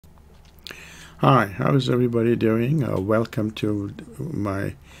Hi, how's everybody doing? Welcome to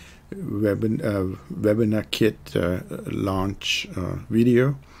my WebinarKit launch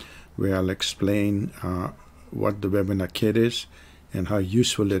video, where I'll explain what the WebinarKit is and how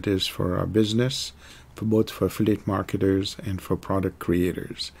useful it is for our business, for both for affiliate marketers and for product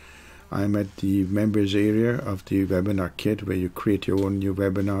creators. I'm at the members area of the WebinarKit, where you create your own new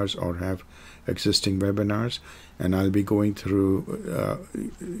webinars or have existing webinars, and I'll be going through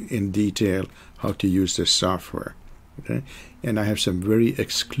in detail how to use this software. Okay, and I have some very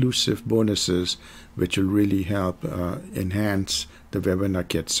exclusive bonuses which will really help enhance the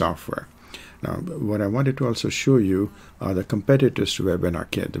WebinarKit software. Now, what I wanted to also show you are the competitors to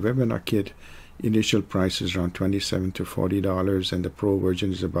WebinarKit. The WebinarKit initial price is around $27 to $40, and the Pro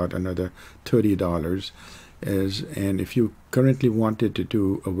version is about another $30. And if you currently wanted to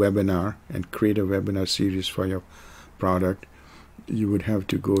do a webinar and create a webinar series for your product, you would have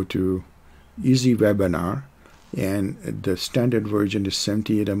to go to Easy Webinar, and the standard version is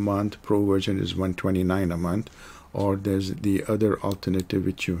 $78 a month, Pro version is $129 a month. Or there's the other alternative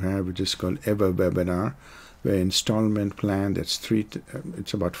which you have, which is called Ever Webinar, where installment plan, it's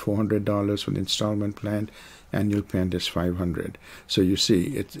about $400 for the installment plan. Annual plan is $500. So you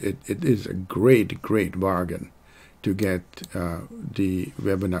see, it is a great bargain to get the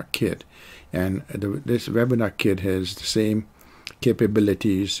WebinarKit. And this WebinarKit has the same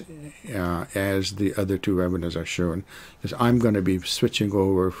capabilities as the other two webinars are shown. Because I'm going to be switching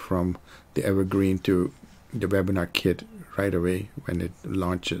over from the Evergreen to the WebinarKit right away when it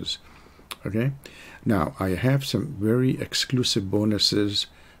launches. Okay, now I have some very exclusive bonuses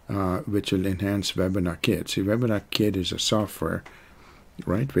which will enhance WebinarKit. See, WebinarKit is a software,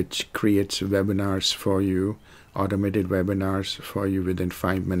 right, which creates webinars for you, automated webinars for you within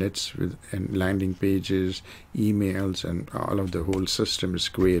 5 minutes, and landing pages, emails, and all of the whole system is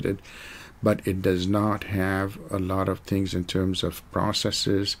created. But it does not have a lot of things in terms of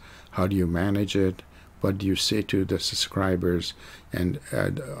processes. How do you manage it? What do you say to the subscribers? And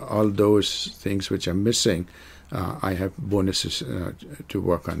all those things which are missing, I have bonuses to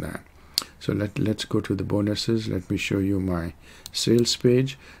work on that. So let's go to the bonuses. Let me show you my sales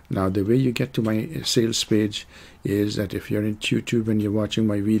page. Now, the way you get to my sales page is that if you're in YouTube and you're watching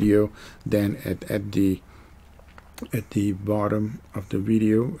my video, then at the bottom of the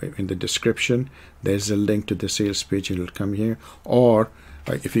video, in the description, there's a link to the sales page. It'll come here. Or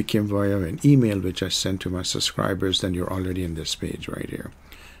if you came via an email which I sent to my subscribers, then you're already in this page right here.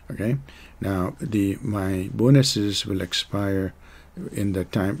 Okay. Now my bonuses will expire in the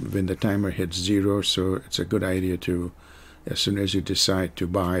time when the timer hits 0. So it's a good idea to, as soon as you decide to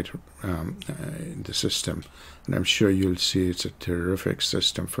buy it, the system. And I'm sure you'll see it's a terrific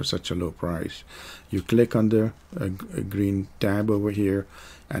system for such a low price. You click on the green tab over here,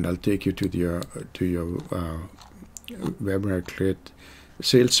 and I'll take you to your WebinarKit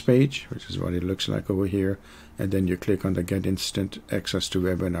sales page, which is what it looks like over here. And then you click on the Get Instant Access to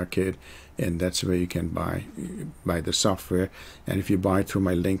WebinarKit, and that's where you can buy the software. And if you buy through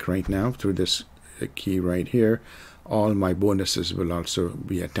my link right now, through this key right here, all my bonuses will also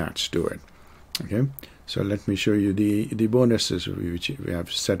be attached to it. Okay, so let me show you the bonuses which we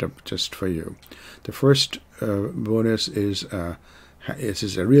have set up just for you. The first bonus is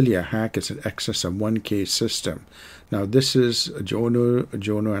really a hack. It's an excess of 1K system. Now, this is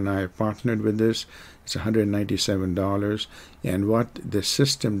Jono and I have partnered with this. It's $197, and what the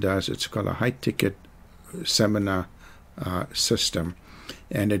system does, it's called a high-ticket seminar system,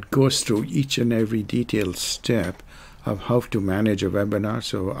 and it goes through each and every detailed step of how to manage a webinar.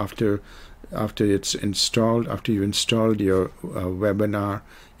 So after it's installed, after you installed your webinar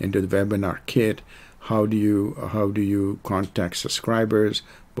into the WebinarKit, how do you contact subscribers?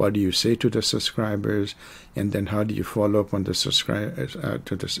 What do you say to the subscribers? And then how do you follow up on the subscribers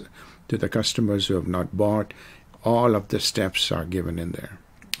to the customers who have not bought? All of the steps are given in there.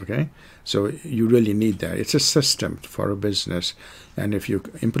 Okay, so you really need that. It's a system for a business, and if you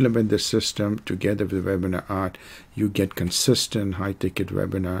implement this system together with Webinar Art, you get consistent high-ticket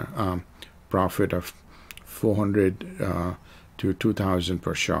webinar profit of $400 to $2,000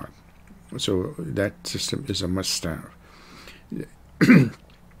 per shot. So that system is a must-have.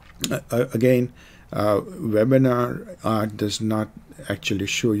 Again, Webinar Art does not actually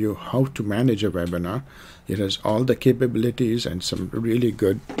show you how to manage a webinar. It has all the capabilities and some really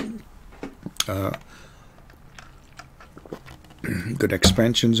good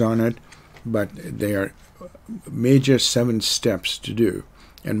expansions on it, but there are major 7 steps to do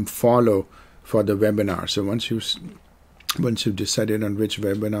and follow for the webinar. So once you once you've decided on which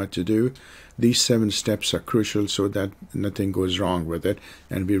webinar to do, these 7 steps are crucial so that nothing goes wrong with it,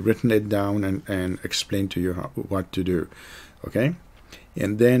 and we've written it down and explained to you what to do. Okay,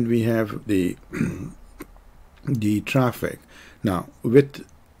 and then we have the the traffic. Now with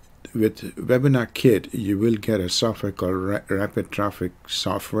WebinarKit, you will get a software called Rapid Traffic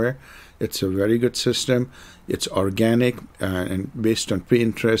software. It's a very good system. It's organic and based on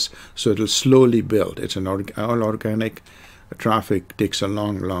pre-interest, so it'll slowly build. It's an all organic. Traffic takes a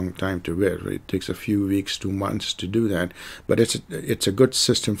long time to build. It takes a few weeks to months to do that, but it's a good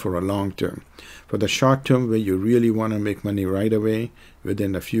system for a long term. For the short term, where you really want to make money right away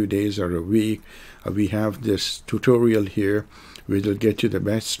within a few days or a week, we have this tutorial here which will get you the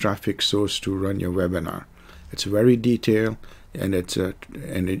best traffic source to run your webinar. It's very detailed, and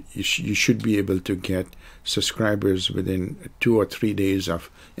you should be able to get subscribers within 2 or 3 days of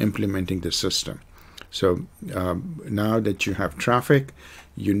implementing the system. So now that you have traffic,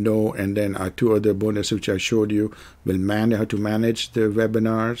 you know, and then our 2 other bonuses which I showed you will how to manage the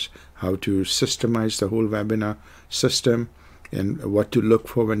webinars, how to systemize the whole webinar system, and what to look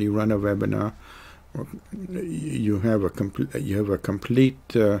for when you run a webinar. You have a complete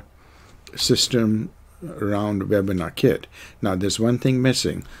system around WebinarKit. Now there's one thing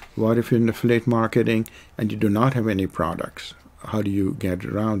missing. What if you're in affiliate marketing and you do not have any products? How do you get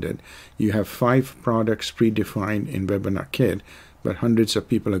around it? You have 5 products predefined in WebinarKit, but hundreds of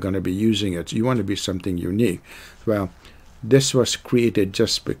people are going to be using it. So you want to be something unique. Well, this was created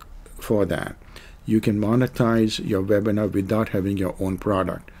just for that. You can monetize your webinar without having your own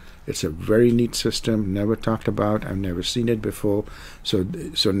product. It's a very neat system, never talked about. I've never seen it before. So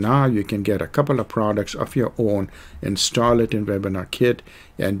now you can get a couple of products of your own, install it in WebinarKit,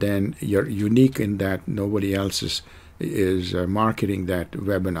 and then you're unique in that nobody else is marketing that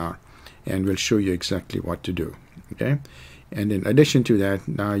webinar, and we'll show you exactly what to do. Okay, and in addition to that,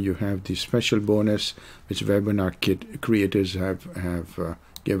 now you have the special bonus which WebinarKit creators have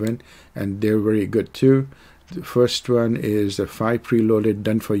given, and they're very good too. The first one is the 5 preloaded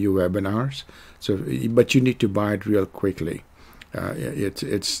done for you webinars. So, but you need to buy it real quickly. It's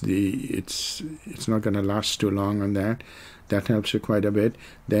not going to last too long on that. That helps you quite a bit.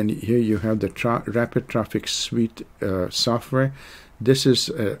 Then here you have the Rapid Traffic Suite software. This is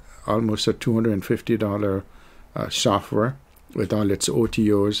almost a $250 software with all its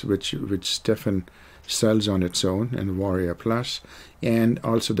OTOs, which Stefan sells on its own, and Warrior Plus, and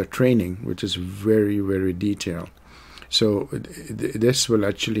also the training, which is very detailed. So this will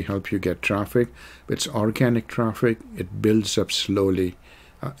actually help you get traffic. It's organic traffic. It builds up slowly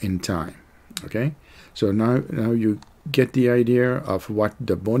in time. Okay, so now you get the idea of what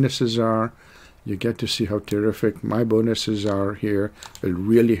the bonuses are. You get to see how terrific my bonuses are here. Will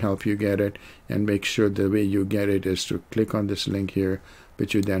really help you get it, and make sure the way you get it is to click on this link here,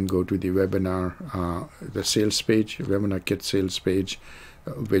 which you then go to the webinar, the sales page, WebinarKit sales page,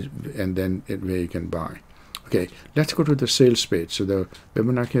 and then where you can buy. Okay, let's go to the sales page. So the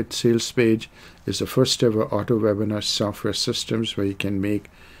WebinarKit sales page is the first ever auto webinar software systems where you can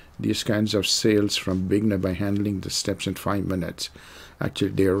make these kinds of sales from beginner by handling the steps in 5 minutes. Actually,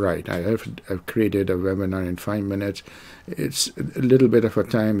 they're right. I've created a webinar in 5 minutes. It's a little bit of a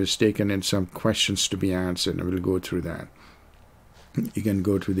time is taken and some questions to be answered, and we'll go through that. You can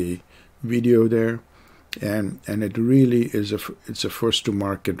go to the video there, and it really is it's a first to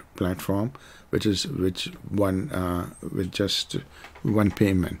market platform, with just one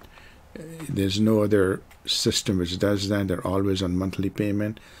payment. There's no other system which does that. They're always on monthly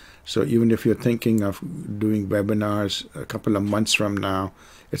payment. So even if you're thinking of doing webinars a couple of months from now,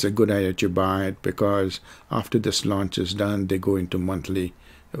 it's a good idea to buy it, because after this launch is done, they go into monthly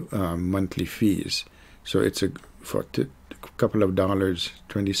fees. So it's for a couple of dollars,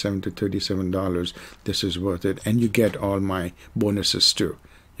 $27 to $37, this is worth it. And you get all my bonuses too.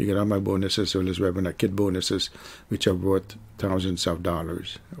 You get all my bonuses, as well as WebinarKit bonuses, which are worth thousands of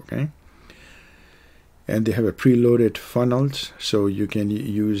dollars. Okay. And they have a preloaded funnels, so you can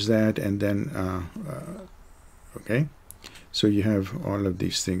use that, and then okay, so you have all of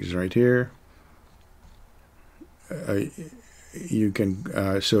these things right here. You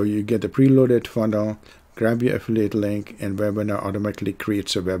can so you get the preloaded funnel, grab your affiliate link, and webinar automatically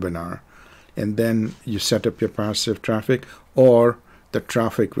creates a webinar, and then you set up your passive traffic or the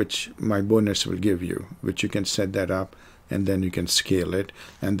traffic which my bonus will give you, which you can set that up, and then you can scale it.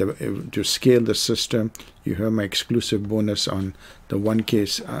 And to scale the system, you have my exclusive bonus on the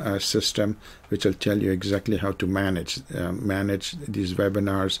 1K system, which will tell you exactly how to manage these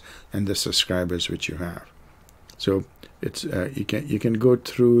webinars and the subscribers which you have. So it's you can go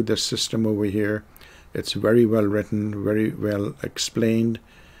through the system over here. It's very well written, very well explained,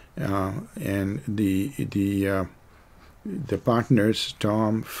 and the partners,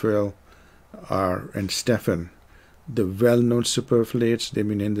 Tom, Phil, and Stefan, the well-known super affiliates. They've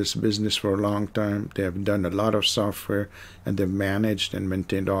been in this business for a long time. They have done a lot of software, and they've managed and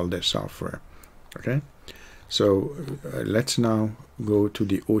maintained all their software. Okay, so let's now go to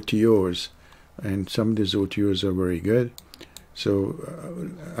the OTOs, and some of these OTOs are very good. So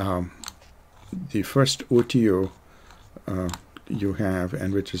the first OTO you have,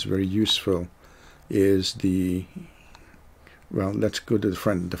 and which is very useful, is the, well, let's go to the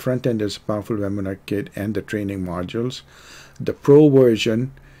front. The front end is Powerful Webinar Kit and the training modules. The Pro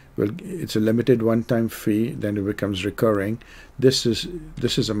version, well, it's a limited one-time fee, then it becomes recurring. This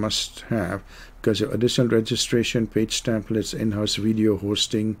is a must-have because of additional registration, page templates, in-house video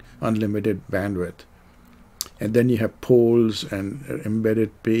hosting, unlimited bandwidth. And then you have polls and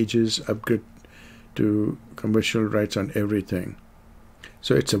embedded pages, upgrade to commercial rights on everything.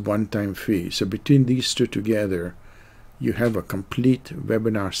 So it's a one-time fee. So between these two together, you have a complete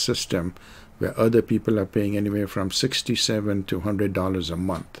webinar system where other people are paying anywhere from $67 to $100 a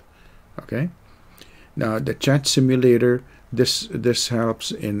month. Okay. Now the chat simulator, this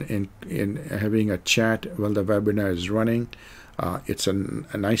helps in having a chat while the webinar is running. It's a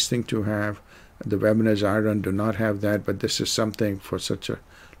nice thing to have. The webinars I run do not have that, but this is something for such a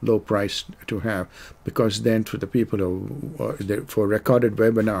low price to have, because then for the people who, for recorded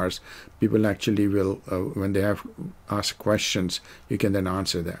webinars, people actually will, when they have asked questions, you can then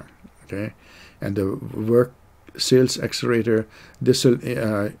answer them. Okay, and the work sales accelerator, this will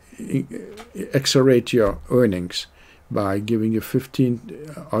accelerate your earnings by giving you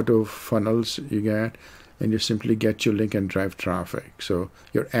 15 auto funnels you get, and you simply get your link and drive traffic. So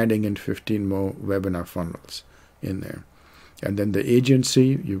you're adding in 15 more webinar funnels in there. And then the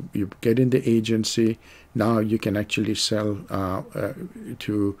agency, you get in the agency. Now you can actually sell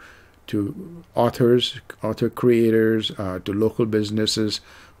to authors, author creators, to local businesses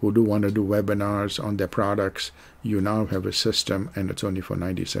who do want to do webinars on their products. You now have a system, and it's only for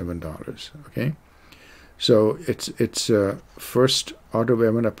 $97. Okay, so it's a first auto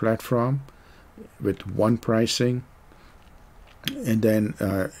webinar platform with one pricing. And then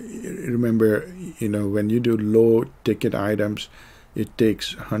remember, when you do low ticket items, it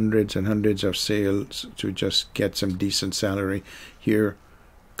takes hundreds and hundreds of sales to just get some decent salary. Here,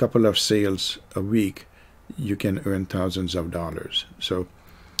 a couple of sales a week, you can earn thousands of dollars. So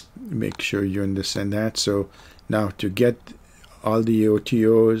make sure you understand that. So now to get all the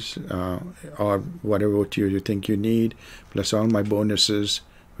OTOs or whatever OTO you think you need, plus all my bonuses,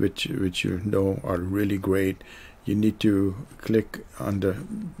 which you know are really great, you need to click on the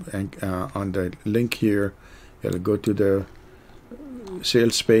link here. It'll go to the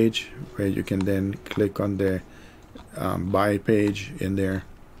sales page where you can then click on the buy page in there,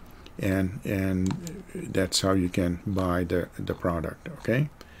 and that's how you can buy the product. Okay,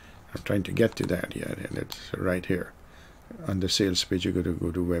 I'm trying to get to that yet, and it's right here on the sales page. You got to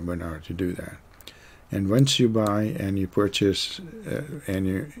go to webinar to do that. And once you buy and you purchase and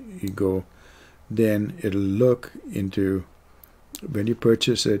you go, then it'll look into, when you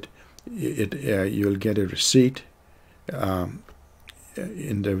purchase it, you'll get a receipt in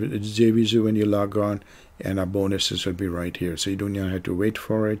the JVZoo when you log on, and our bonuses will be right here. So you don't have to wait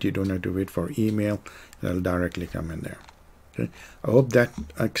for it. You don't have to wait for email. It'll directly come in there. Okay. I hope that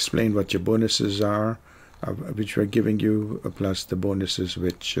explained what your bonuses are, which we're giving you, plus the bonuses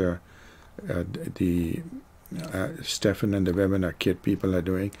which the Stefan and the WebinarKit people are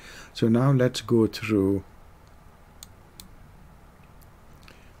doing. So now let's go through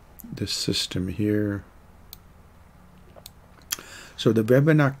the system here. So the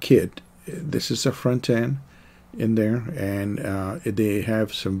WebinarKit, this is a front end in there, and they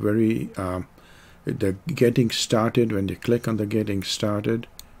have some very the getting started. When you click on the getting started,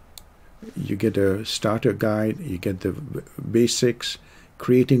 you get a starter guide, you get the basics,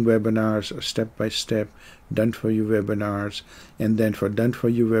 creating webinars, step-by-step, done-for-you webinars, and then for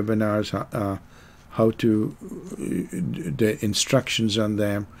done-for-you webinars, how to, the instructions on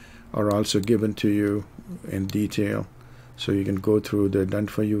them are also given to you in detail. So you can go through the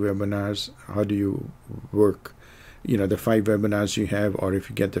done-for-you webinars, how do you work, the 5 webinars you have, or if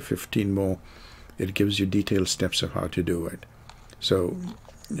you get the 15 more, it gives you detailed steps of how to do it. So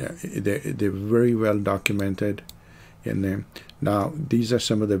yeah, they're very well documented in there. Now these are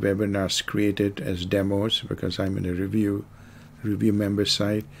some of the webinars created as demos, because I'm in a review member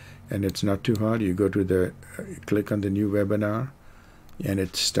site, and it's not too hard. You go to the click on the new webinar, and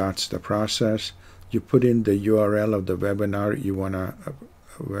it starts the process. You put in the URL of the webinar you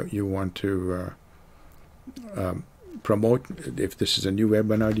want to promote if this is a new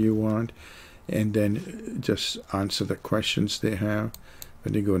webinar you want, and then just answer the questions they have.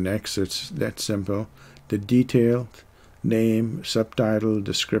 When you go next, it's that simple. The detailed name, subtitle,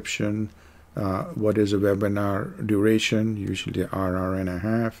 description, what is a webinar duration, usually hour and a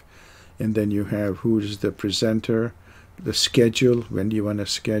half, and then you have who is the presenter, the schedule, when do you want to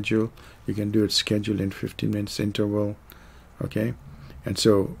schedule. You can do it schedule in 15 minutes interval, okay? And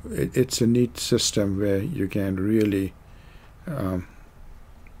so it's a neat system where you can really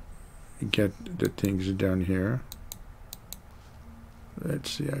get the things done here.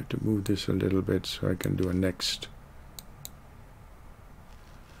 Let's see, I have to move this a little bit so I can do a next.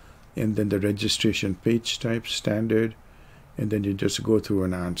 And then the registration page type, standard, and then you just go through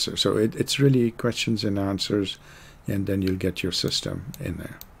an answer. So it's really questions and answers, and then you'll get your system in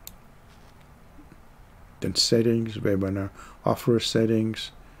there. Then settings, webinar offer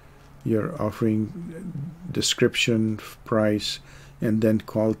settings, your offering description, price, and then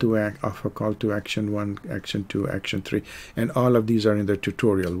call to offer call to action 1, action 2, action 3, and all of these are in the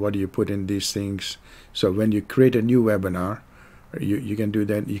tutorial. What do you put in these things? So when you create a new webinar, you can do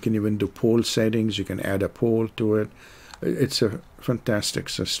that. You can even do poll settings. You can add a poll to it. It's a fantastic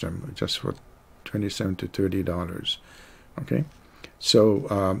system, just for $27 to $30. Okay, so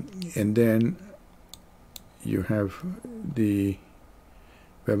and then you have the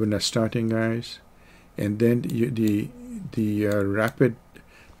webinar starting guys, and then the rapid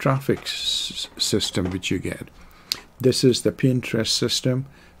traffic system which you get. This is the Pinterest system.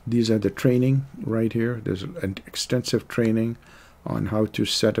 These are the training right here. There's an extensive training on how to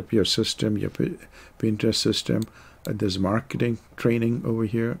set up your system, your Pinterest system. There's marketing training over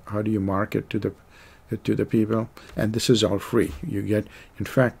here. How do you market to the people? And this is all free. You get, in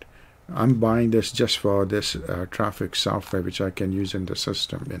fact, I'm buying this just for this traffic software which I can use in the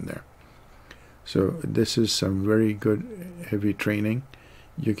system in there. So this is some very good heavy training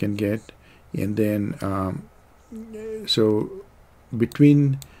you can get. And then so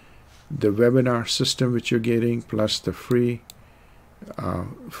between the webinar system which you're getting plus the free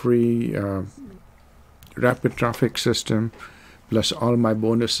rapid traffic system plus all my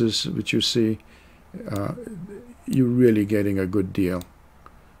bonuses which you see, you're really getting a good deal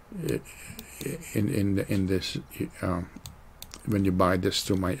in this when you buy this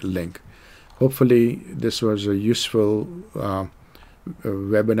through my link. Hopefully this was a useful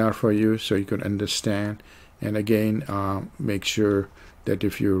webinar for you so you could understand. And again, make sure that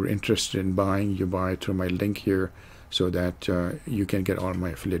if you're interested in buying, you buy through my link here so that you can get all my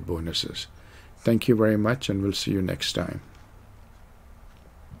affiliate bonuses. Thank you very much, and we'll see you next time.